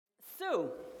So,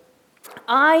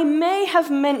 I may have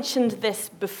mentioned this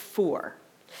before,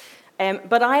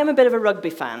 but I am a bit of a rugby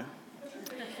fan.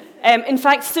 In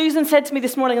fact, Susan said to me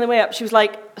this morning on the way up, she was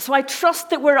like, so I trust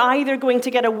that we're either going to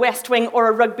get a West Wing or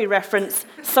a rugby reference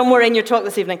somewhere in your talk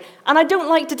this evening. And I don't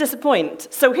like to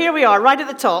disappoint. So here we are, right at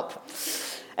the top.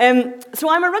 So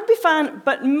I'm a rugby fan,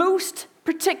 but most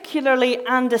particularly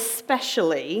and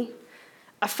especially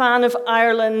a fan of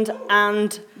Ireland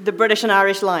and the British and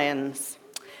Irish Lions.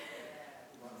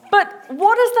 But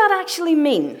what does that actually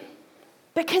mean?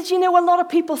 Because, a lot of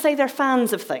people say they're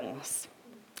fans of things.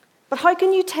 But how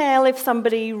can you tell if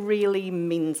somebody really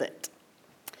means it?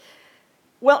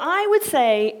 Well, I would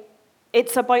say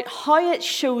it's about how it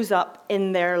shows up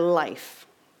in their life.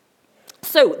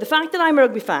 So, the fact that I'm a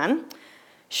rugby fan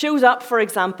shows up, for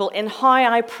example, in how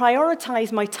I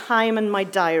prioritize my time and my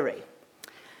diary.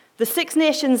 The Six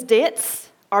Nations dates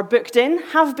are booked in,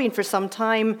 have been for some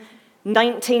time,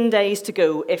 19 days to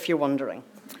go, if you're wondering.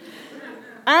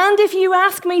 And if you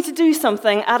ask me to do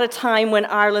something at a time when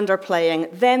Ireland are playing,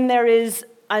 then there is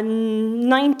a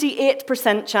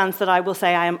 98% chance that I will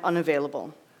say I am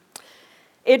unavailable.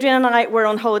 Adrian and I were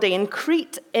on holiday in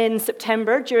Crete in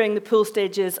September during the pool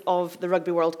stages of the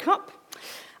Rugby World Cup.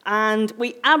 And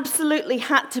we absolutely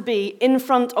had to be in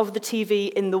front of the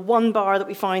TV in the one bar that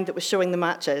we found that was showing the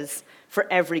matches for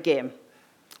every game.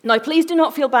 Now, please do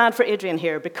not feel bad for Adrian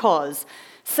here, because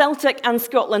Celtic and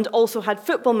Scotland also had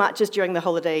football matches during the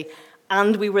holiday,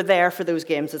 and we were there for those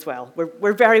games as well.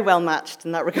 We're very well matched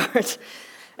in that regard.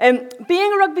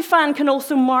 Being a rugby fan can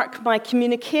also mark my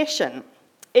communication.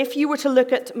 If you were to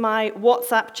look at my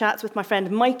WhatsApp chats with my friend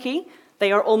Mikey,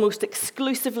 they are almost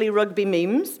exclusively rugby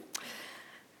memes.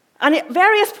 And at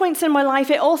various points in my life,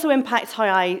 it also impacts how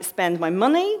I spend my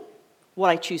money,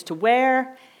 what I choose to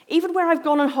wear, even where I've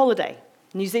gone on holiday.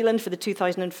 New Zealand for the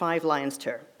 2005 Lions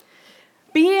tour.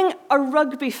 Being a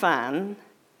rugby fan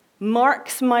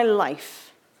marks my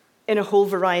life in a whole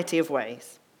variety of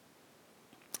ways.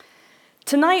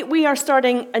 Tonight we are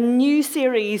starting a new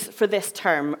series for this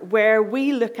term where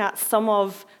we look at some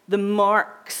of the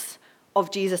marks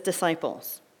of Jesus'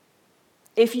 disciples.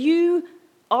 If you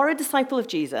are a disciple of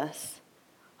Jesus,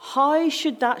 how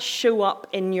should that show up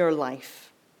in your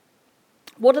life?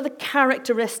 What are the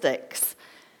characteristics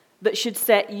that should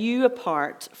set you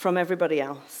apart from everybody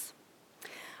else?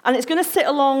 And it's going to sit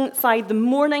alongside the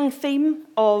morning theme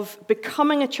of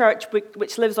becoming a church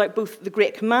which lives out both the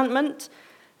Great Commandment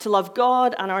to love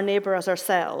God and our neighbour as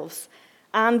ourselves,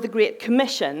 and the Great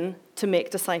Commission to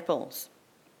make disciples.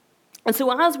 And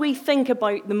so as we think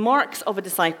about the marks of a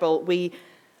disciple, we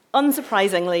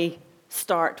unsurprisingly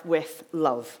start with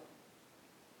love.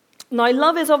 Now,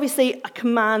 love is obviously a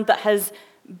command that has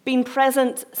been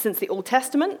present since the Old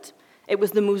Testament. It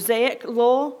was the Mosaic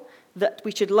law that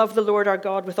we should love the Lord our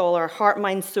God with all our heart,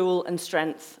 mind, soul, and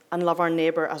strength, and love our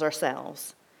neighbour as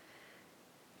ourselves.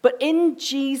 But in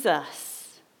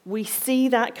Jesus, we see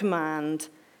that command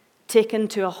taken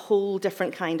to a whole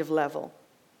different kind of level.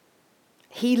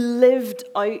 He lived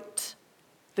out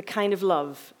the kind of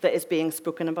love that is being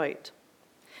spoken about.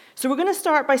 So we're going to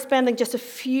start by spending just a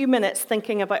few minutes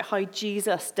thinking about how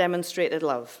Jesus demonstrated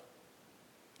love.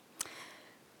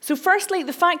 So firstly,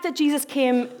 the fact that Jesus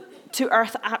came to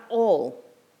earth at all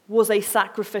was a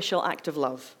sacrificial act of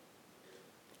love.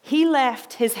 He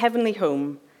left his heavenly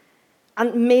home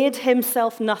and made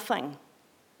himself nothing,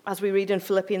 as we read in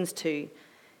Philippians 2,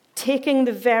 taking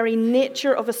the very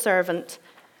nature of a servant,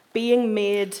 being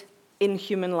made in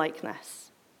human likeness.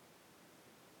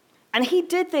 And he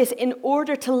did this in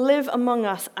order to live among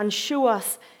us and show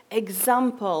us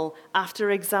example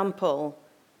after example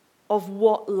of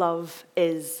what love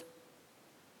is.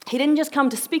 He didn't just come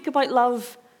to speak about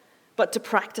love, but to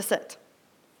practice it.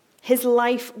 His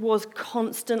life was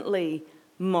constantly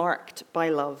marked by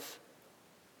love.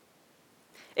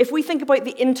 If we think about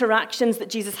the interactions that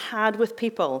Jesus had with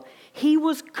people, he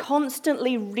was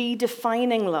constantly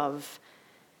redefining love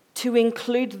to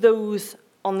include those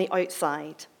on the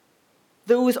outside,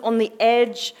 those on the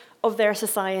edge of their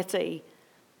society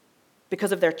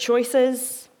because of their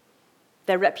choices,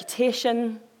 their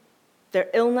reputation, their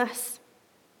illness,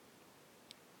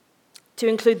 to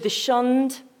include the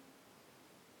shunned,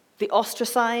 the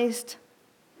ostracized,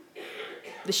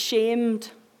 the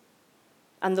shamed,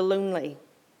 and the lonely.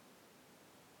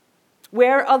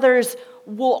 Where others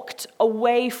walked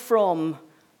away from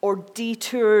or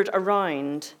detoured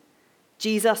around,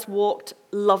 Jesus walked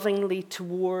lovingly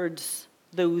towards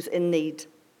those in need.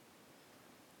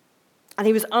 And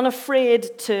he was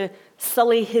unafraid to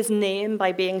sully his name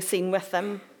by being seen with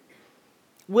them,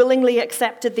 willingly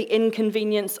accepted the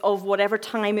inconvenience of whatever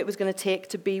time it was going to take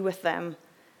to be with them,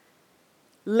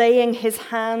 laying his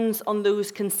hands on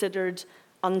those considered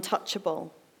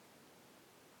untouchable,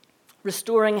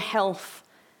 restoring health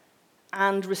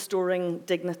and restoring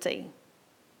dignity.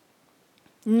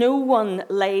 No one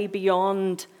lay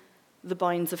beyond the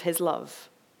bounds of his love,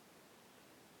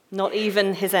 not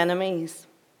even his enemies.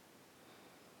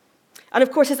 And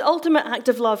of course, his ultimate act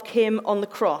of love came on the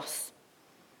cross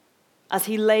as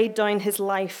he laid down his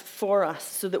life for us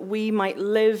so that we might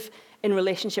live in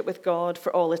relationship with God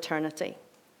for all eternity.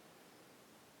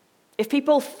 If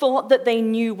people thought that they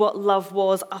knew what love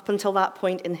was up until that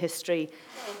point in history,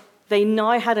 they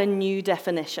now had a new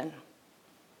definition,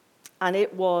 and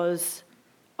it was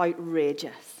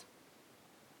outrageous,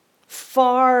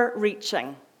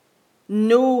 far-reaching,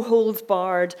 no holds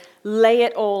barred, lay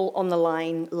it all on the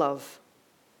line love.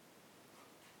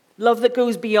 Love that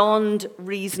goes beyond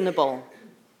reasonable,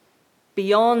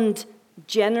 beyond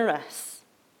generous.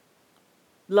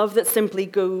 Love that simply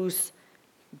goes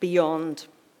beyond.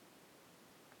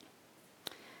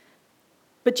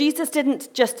 But Jesus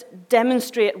didn't just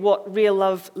demonstrate what real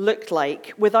love looked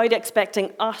like without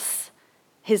expecting us,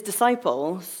 his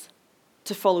disciples,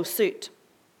 to follow suit.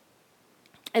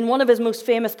 In one of his most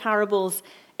famous parables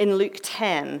in Luke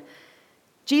 10,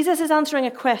 Jesus is answering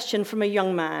a question from a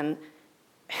young man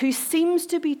who seems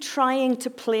to be trying to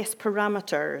place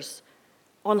parameters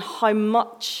on how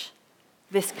much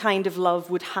this kind of love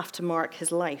would have to mark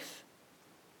his life.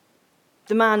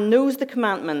 The man knows the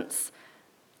commandments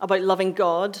about loving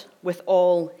God with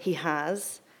all he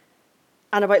has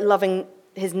and about loving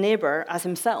his neighbor as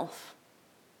himself.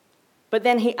 But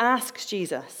then he asks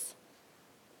Jesus,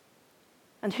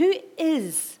 "And who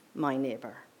is my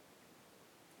neighbor?"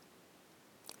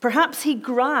 Perhaps he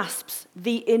grasps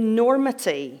the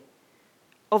enormity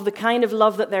of the kind of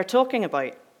love that they're talking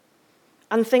about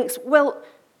and thinks, well,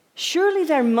 surely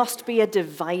there must be a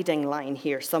dividing line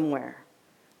here somewhere,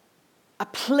 a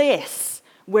place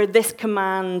where this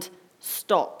command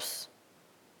stops,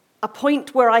 a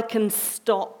point where I can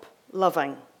stop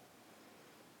loving.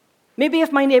 Maybe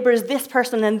if my neighbor is this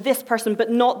person and this person, but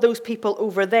not those people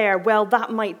over there, well, that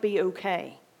might be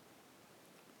okay.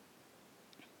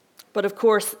 But of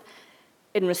course,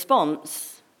 in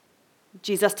response,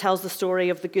 Jesus tells the story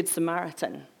of the Good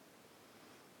Samaritan.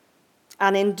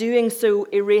 And in doing so,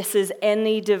 erases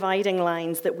any dividing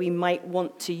lines that we might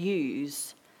want to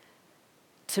use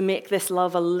to make this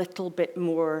love a little bit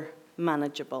more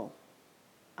manageable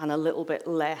and a little bit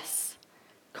less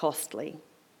costly.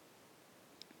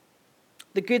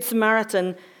 The Good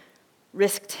Samaritan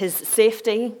risked his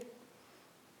safety,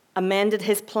 amended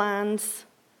his plans,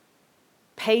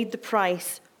 paid the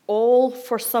price, all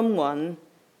for someone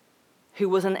who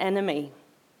was an enemy.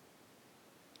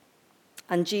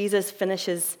 And Jesus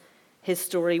finishes his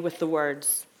story with the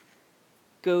words,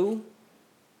 "Go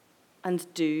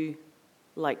and do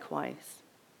likewise."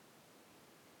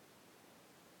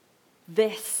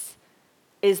 This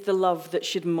is the love that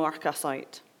should mark us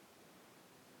out.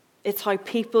 It's how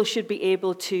people should be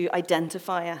able to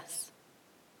identify us.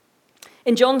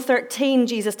 In John 13,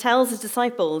 Jesus tells his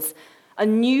disciples, "A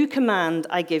new command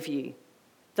I give you,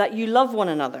 that you love one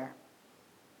another.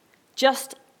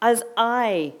 Just as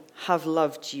I have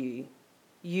loved you,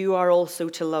 you are also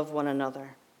to love one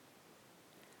another.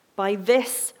 By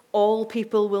this, all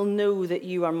people will know that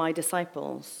you are my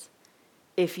disciples,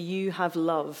 if you have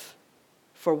love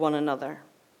for one another."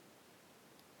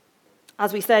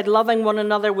 As we said, loving one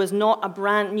another was not a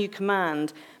brand new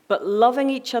command, but loving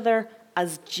each other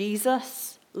as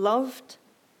Jesus loved,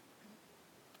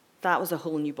 that was a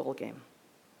whole new ballgame,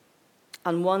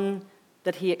 and one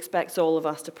that he expects all of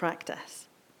us to practice.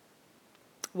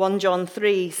 1 John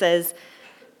 3 says,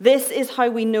 "This is how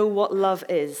we know what love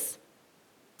is.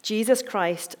 Jesus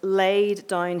Christ laid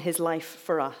down his life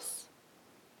for us,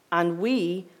 and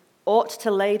we ought to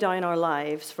lay down our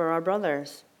lives for our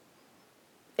brothers.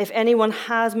 If anyone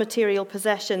has material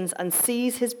possessions and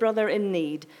sees his brother in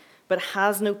need, but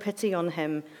has no pity on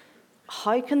him,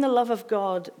 how can the love of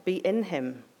God be in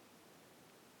him?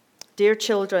 Dear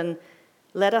children,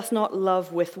 let us not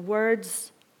love with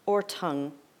words or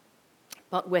tongue,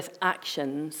 but with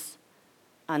actions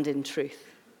and in truth."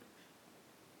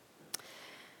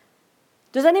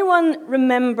 Does anyone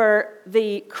remember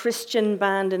the Christian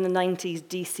band in the 90s,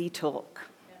 DC Talk?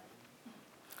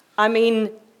 I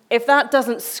mean, if that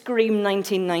doesn't scream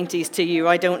 1990s to you,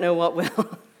 I don't know what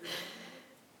will.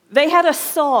 They had a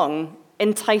song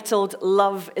entitled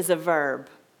 "Love is a Verb,"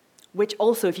 which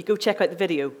also, if you go check out the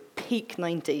video, peak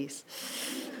 90s.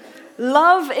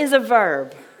 Love is a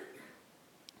verb.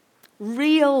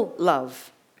 Real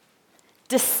love,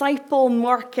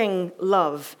 disciple-marking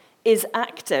love, is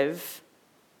active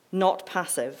not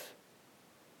passive.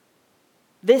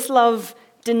 This love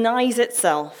denies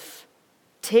itself,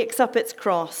 takes up its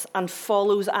cross, and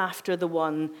follows after the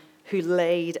one who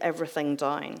laid everything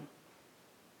down.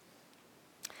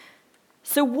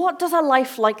 So what does a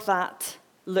life like that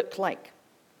look like?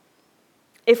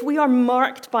 If we are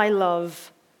marked by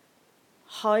love,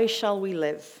 how shall we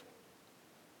live?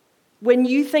 When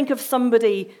you think of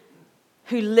somebody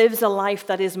who lives a life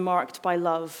that is marked by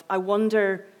love, I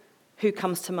wonder who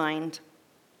comes to mind.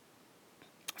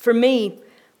 For me,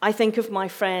 I think of my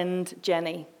friend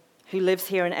Jenny, who lives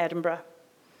here in Edinburgh,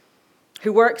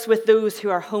 who works with those who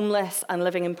are homeless and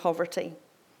living in poverty,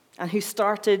 and who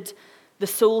started the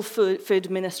soul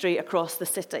food ministry across the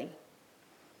city.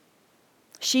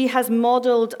 She has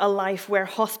modeled a life where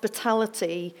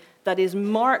hospitality that is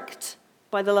marked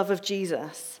by the love of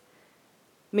Jesus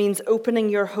means opening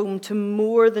your home to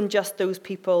more than just those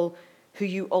people who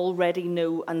you already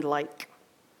know and like,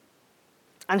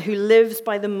 and who lives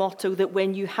by the motto that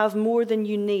when you have more than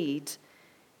you need,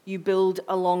 you build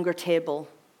a longer table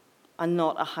and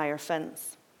not a higher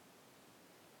fence.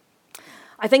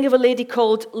 I think of a lady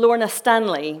called Lorna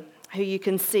Stanley, who you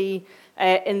can see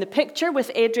in the picture with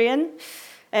Adrian.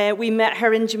 We met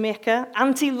her in Jamaica.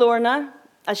 Auntie Lorna,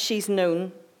 as she's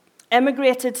known,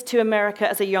 emigrated to America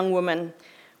as a young woman,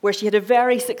 where she had a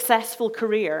very successful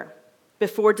career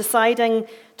before deciding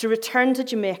to return to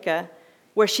Jamaica,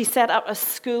 where she set up a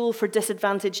school for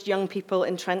disadvantaged young people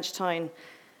in Trenchtown,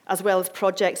 as well as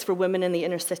projects for women in the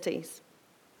inner cities.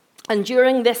 And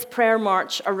during this prayer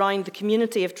march around the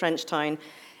community of Trenchtown,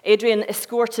 Adrian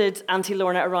escorted Auntie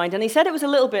Lorna around, and he said it was a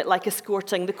little bit like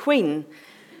escorting the Queen,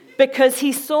 because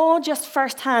he saw just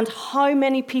firsthand how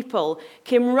many people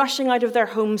came rushing out of their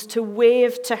homes to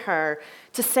wave to her,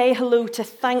 to say hello, to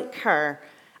thank her,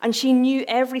 and she knew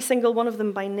every single one of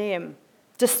them by name.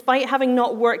 Despite having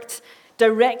not worked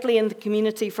directly in the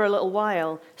community for a little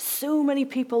while, so many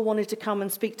people wanted to come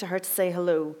and speak to her to say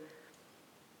hello.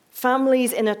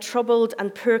 Families in a troubled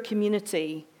and poor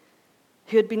community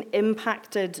who had been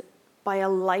impacted by a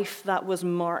life that was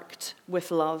marked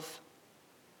with love.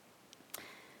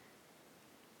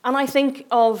 And I think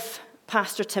of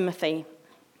Pastor Timothy,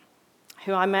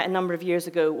 who I met a number of years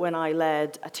ago when I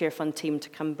led a Tear Fund team to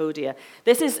Cambodia.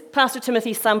 This is Pastor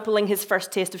Timothy sampling his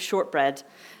first taste of shortbread,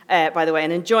 by the way,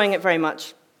 and enjoying it very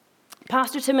much.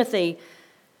 Pastor Timothy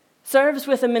serves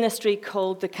with a ministry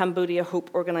called the Cambodia Hope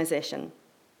Organization.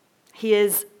 He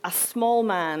is a small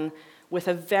man with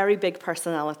a very big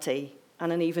personality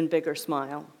and an even bigger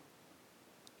smile.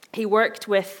 He worked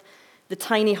with the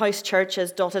tiny house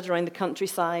churches dotted around the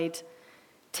countryside,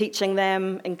 teaching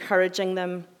them, encouraging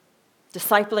them,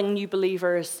 discipling new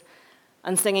believers,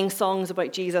 and singing songs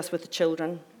about Jesus with the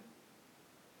children.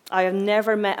 I have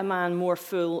never met a man more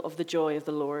full of the joy of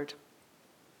the Lord.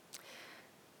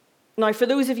 Now, for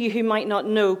those of you who might not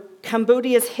know,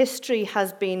 Cambodia's history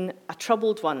has been a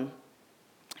troubled one.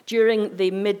 During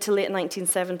the mid to late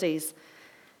 1970s,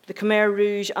 the Khmer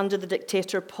Rouge, under the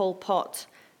dictator Pol Pot,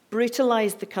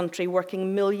 brutalized the country,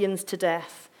 working millions to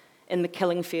death in the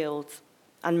killing fields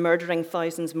and murdering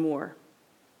thousands more.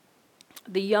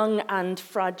 The young and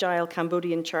fragile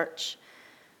Cambodian church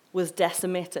was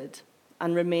decimated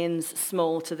and remains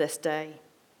small to this day.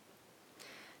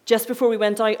 Just before we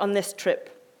went out on this trip,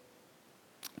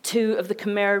 2 of the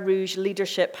Khmer Rouge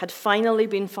leadership had finally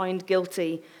been found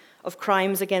guilty of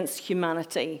crimes against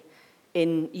humanity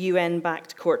in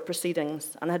UN-backed court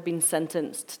proceedings and had been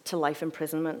sentenced to life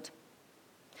imprisonment.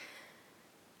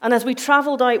 And as we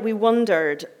traveled out, we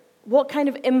wondered, what kind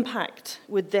of impact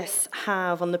would this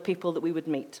have on the people that we would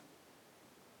meet?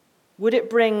 Would it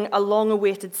bring a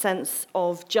long-awaited sense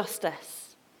of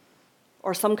justice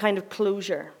or some kind of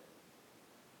closure?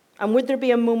 And would there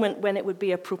be a moment when it would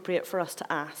be appropriate for us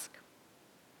to ask?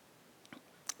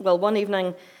 Well, one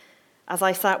evening, as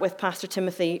I sat with Pastor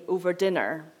Timothy over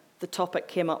dinner, the topic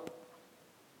came up.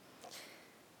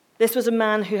 This was a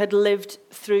man who had lived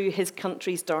through his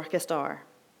country's darkest hour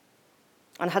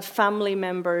and had family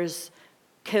members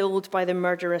killed by the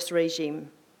murderous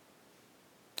regime.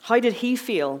 How did he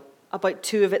feel about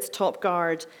 2 of its top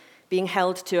guard being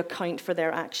held to account for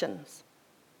their actions?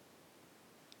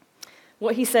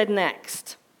 What he said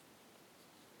next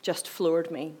just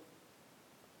floored me.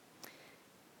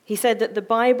 He said that the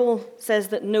Bible says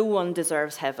that no one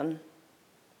deserves heaven,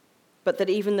 but that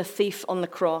even the thief on the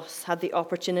cross had the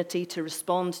opportunity to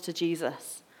respond to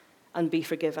Jesus and be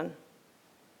forgiven.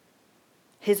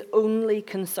 His only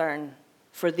concern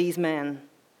for these men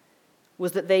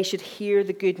was that they should hear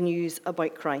the good news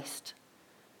about Christ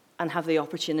and have the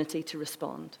opportunity to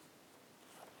respond.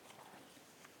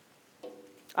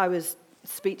 I was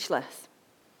speechless.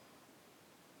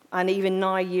 And even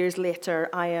now, years later,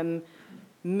 I am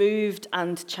moved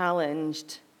and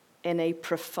challenged in a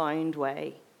profound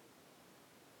way.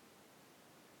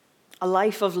 A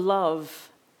life of love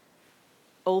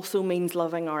also means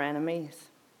loving our enemies.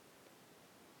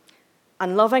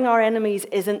 And loving our enemies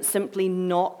isn't simply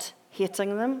not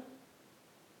hating them,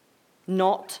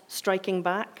 not striking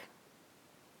back.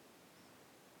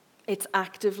 It's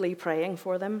actively praying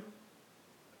for them.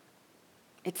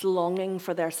 It's longing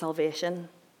for their salvation.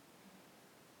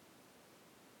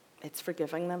 It's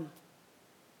forgiving them.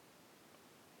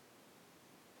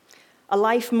 A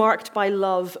life marked by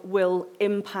love will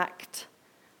impact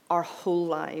our whole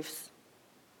lives.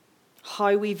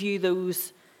 How we view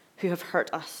those who have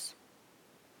hurt us.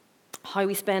 How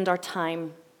we spend our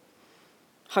time.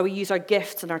 How we use our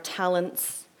gifts and our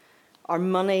talents, our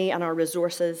money and our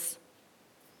resources.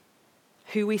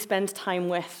 Who we spend time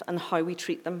with and how we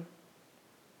treat them.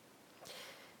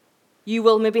 You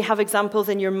will maybe have examples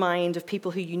in your mind of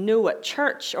people who you know at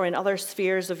church or in other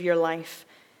spheres of your life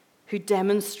who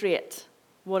demonstrate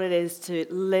what it is to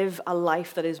live a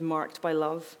life that is marked by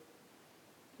love.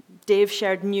 Dave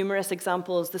shared numerous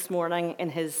examples this morning in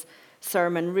his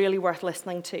sermon, really worth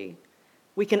listening to.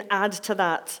 We can add to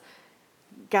that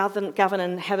Gavin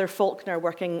and Heather Faulkner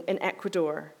working in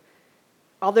Ecuador.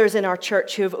 Others in our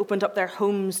church who have opened up their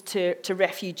homes to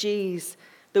refugees,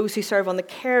 those who serve on the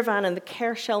caravan and the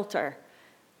care shelter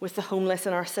with the homeless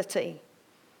in our city.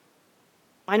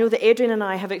 I know that Adrian and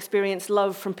I have experienced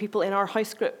love from people in our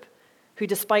house group who,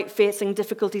 despite facing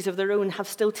difficulties of their own, have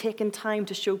still taken time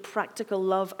to show practical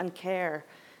love and care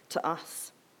to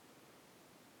us.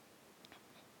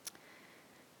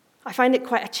 I find it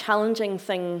quite a challenging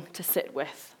thing to sit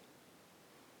with.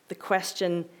 The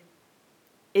question,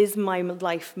 is my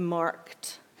life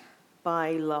marked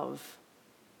by love?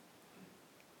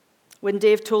 When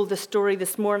Dave told the story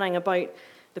this morning about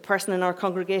the person in our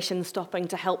congregation stopping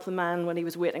to help the man when he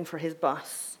was waiting for his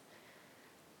bus,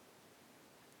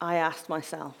 I asked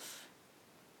myself,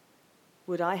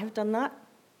 would I have done that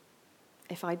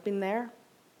if I'd been there?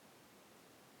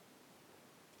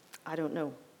 I don't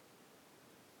know.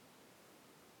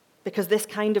 Because this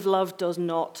kind of love does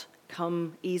not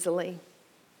come easily.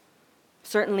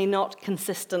 Certainly not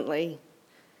consistently.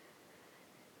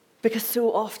 Because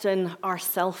so often our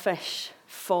selfish,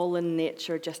 fallen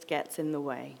nature just gets in the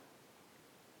way.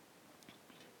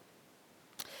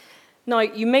 Now,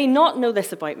 you may not know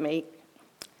this about me,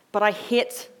 but I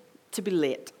hate to be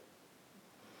late.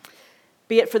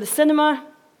 Be it for the cinema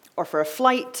or for a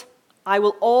flight, I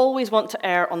will always want to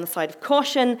err on the side of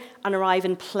caution and arrive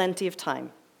in plenty of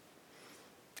time.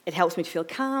 It helps me to feel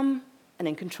calm and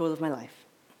in control of my life.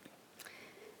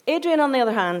 Adrian, on the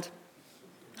other hand,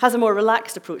 has a more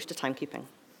relaxed approach to timekeeping.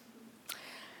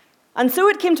 And so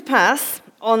it came to pass,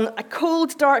 on a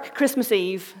cold, dark Christmas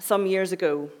Eve some years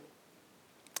ago,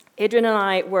 Adrian and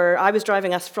I was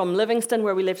driving us from Livingston,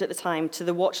 where we lived at the time, to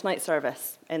the watch night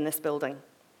service in this building.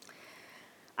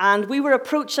 And we were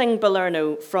approaching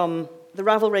Balerno from the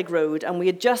Ravelrig Road, and we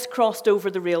had just crossed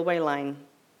over the railway line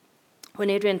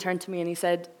when Adrian turned to me and he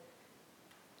said,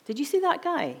 "Did you see that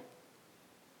guy?"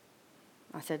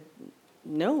 I said,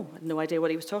 "No, I had no idea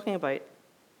what he was talking about."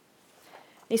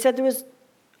 He said, "There was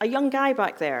a young guy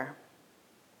back there,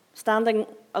 standing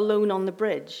alone on the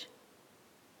bridge."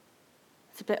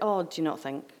 It's a bit odd, do you not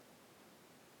think,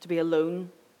 to be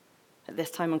alone at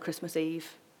this time on Christmas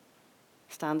Eve,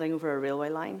 standing over a railway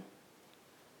line?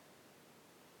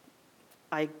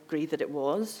 I agreed that it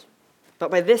was,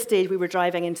 but by this stage we were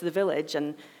driving into the village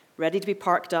and ready to be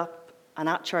parked up and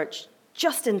at church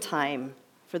just in time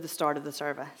for the start of the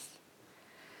service.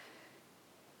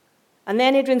 And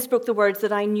then Adrian spoke the words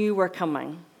that I knew were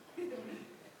coming.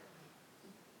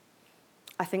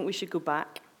 "I think we should go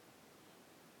back."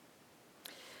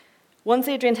 Once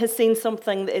Adrian has seen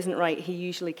something that isn't right, he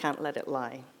usually can't let it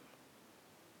lie.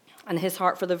 And his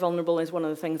heart for the vulnerable is one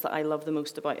of the things that I love the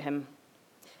most about him.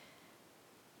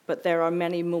 But there are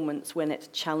many moments when it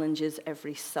challenges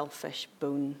every selfish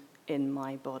bone in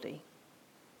my body.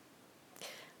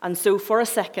 And so for a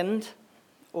second,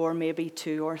 or maybe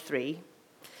 2 or 3,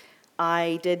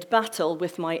 I did battle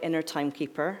with my inner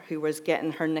timekeeper, who was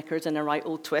getting her knickers in a right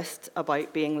old twist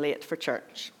about being late for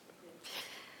church.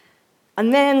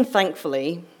 And then,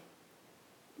 thankfully,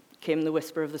 came the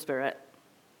whisper of the Spirit,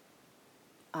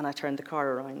 and I turned the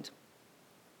car around.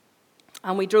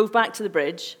 And we drove back to the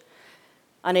bridge,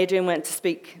 and Adrian went to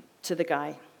speak to the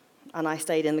guy, and I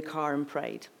stayed in the car and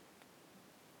prayed.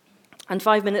 And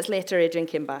 5 minutes later, Adrian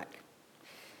came back.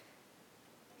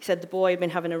 He said the boy had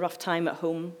been having a rough time at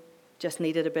home, just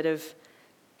needed a bit of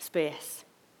space.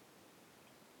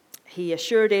 He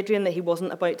assured Adrian that he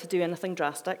wasn't about to do anything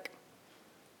drastic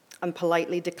and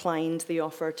politely declined the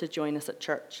offer to join us at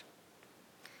church.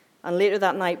 And later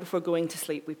that night, before going to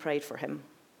sleep, we prayed for him.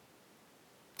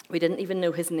 We didn't even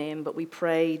know his name, but we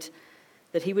prayed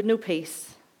that he would know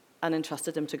peace and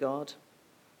entrusted him to God.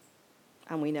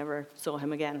 And we never saw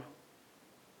him again.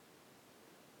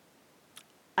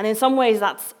 And in some ways,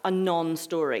 that's a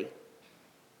non-story.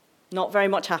 Not very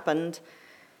much happened,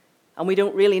 and we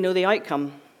don't really know the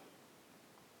outcome.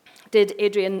 Did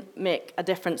Adrian make a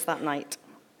difference that night?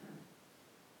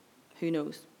 Who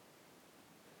knows?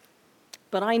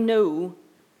 But I know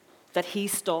that he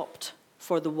stopped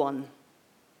for the one,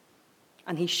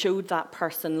 and he showed that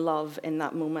person love in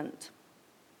that moment.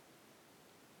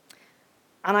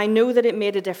 And I know that it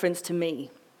made a difference to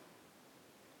me,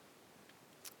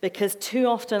 because too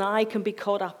often I can be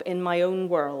caught up in my own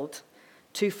world,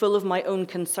 too full of my own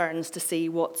concerns to see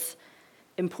what's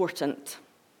important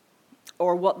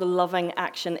or what the loving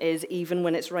action is, even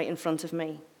when it's right in front of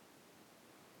me.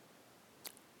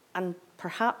 And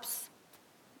perhaps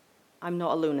I'm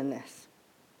not alone in this.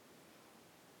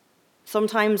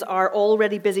 Sometimes our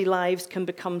already busy lives can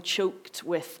become choked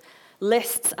with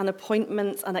lists and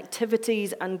appointments and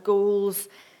activities and goals,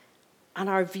 and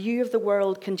our view of the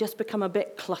world can just become a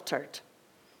bit cluttered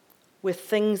with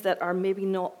things that are maybe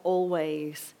not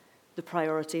always the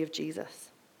priority of Jesus.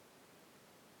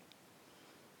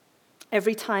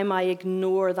 Every time I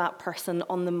ignore that person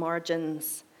on the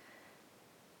margins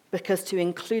because to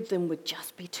include them would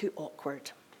just be too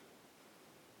awkward.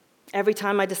 Every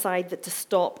time I decide that to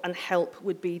stop and help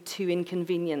would be too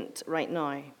inconvenient right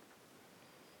now.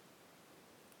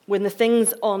 When the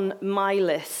things on my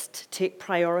list take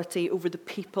priority over the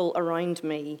people around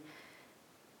me,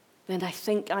 then I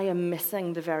think I am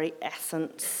missing the very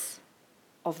essence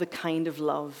of the kind of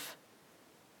love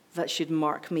that should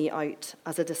mark me out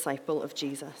as a disciple of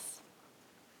Jesus.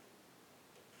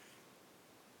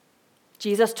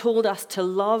 Jesus told us to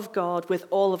love God with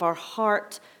all of our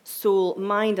heart, soul,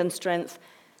 mind, and strength,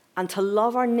 and to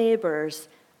love our neighbors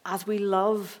as we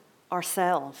love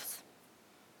ourselves.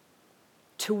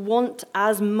 To want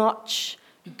as much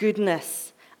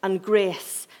goodness and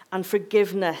grace and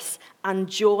forgiveness and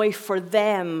joy for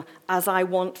them as I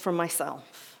want for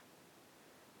myself.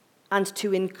 And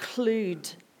to include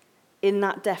in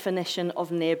that definition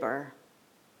of neighbor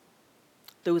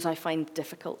those I find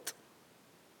difficult.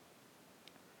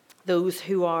 Those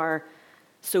who are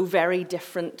so very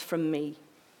different from me.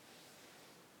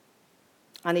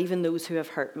 And even those who have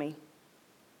hurt me.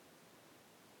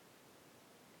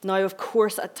 Now, of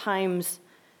course, at times,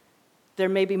 there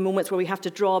may be moments where we have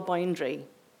to draw a boundary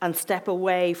and step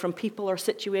away from people or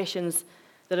situations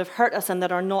that have hurt us and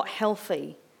that are not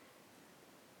healthy.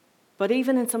 But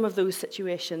even in some of those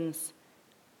situations,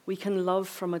 we can love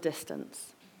from a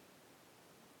distance,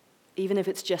 even if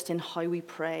it's just in how we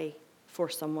pray for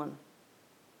someone.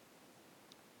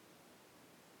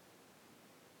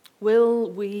 Will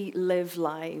we live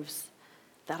lives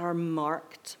that are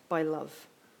marked by love?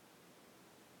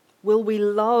 Will we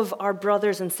love our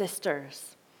brothers and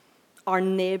sisters, our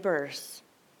neighbors,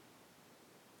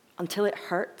 until it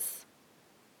hurts,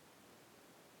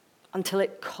 until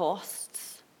it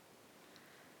costs,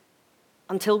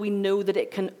 until we know that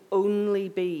it can only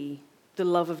be the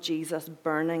love of Jesus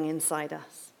burning inside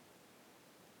us?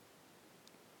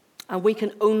 And we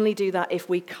can only do that if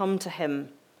we come to him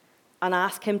and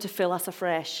ask him to fill us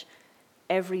afresh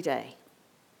every day,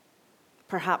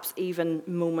 perhaps even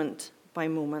moment by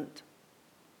moment.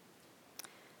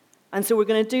 And so we're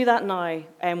going to do that now.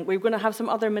 We're going to have some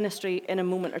other ministry in a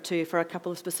moment or two for a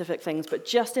couple of specific things. But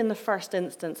just in the first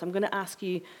instance, I'm going to ask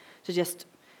you to just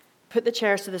put the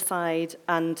chairs to the side,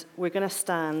 and we're going to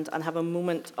stand and have a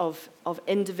moment of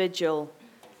individual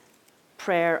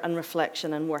prayer and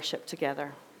reflection and worship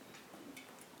together.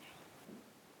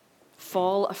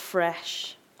 Fall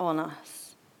afresh on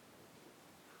us.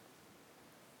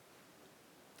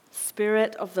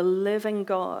 Spirit of the living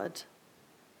God,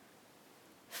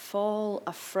 fall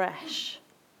afresh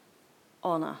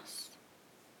on us.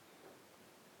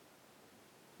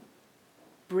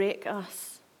 Break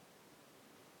us,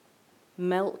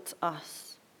 melt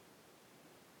us,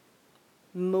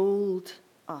 mold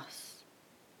us,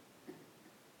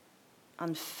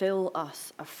 and fill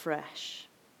us afresh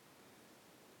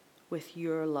with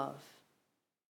your love.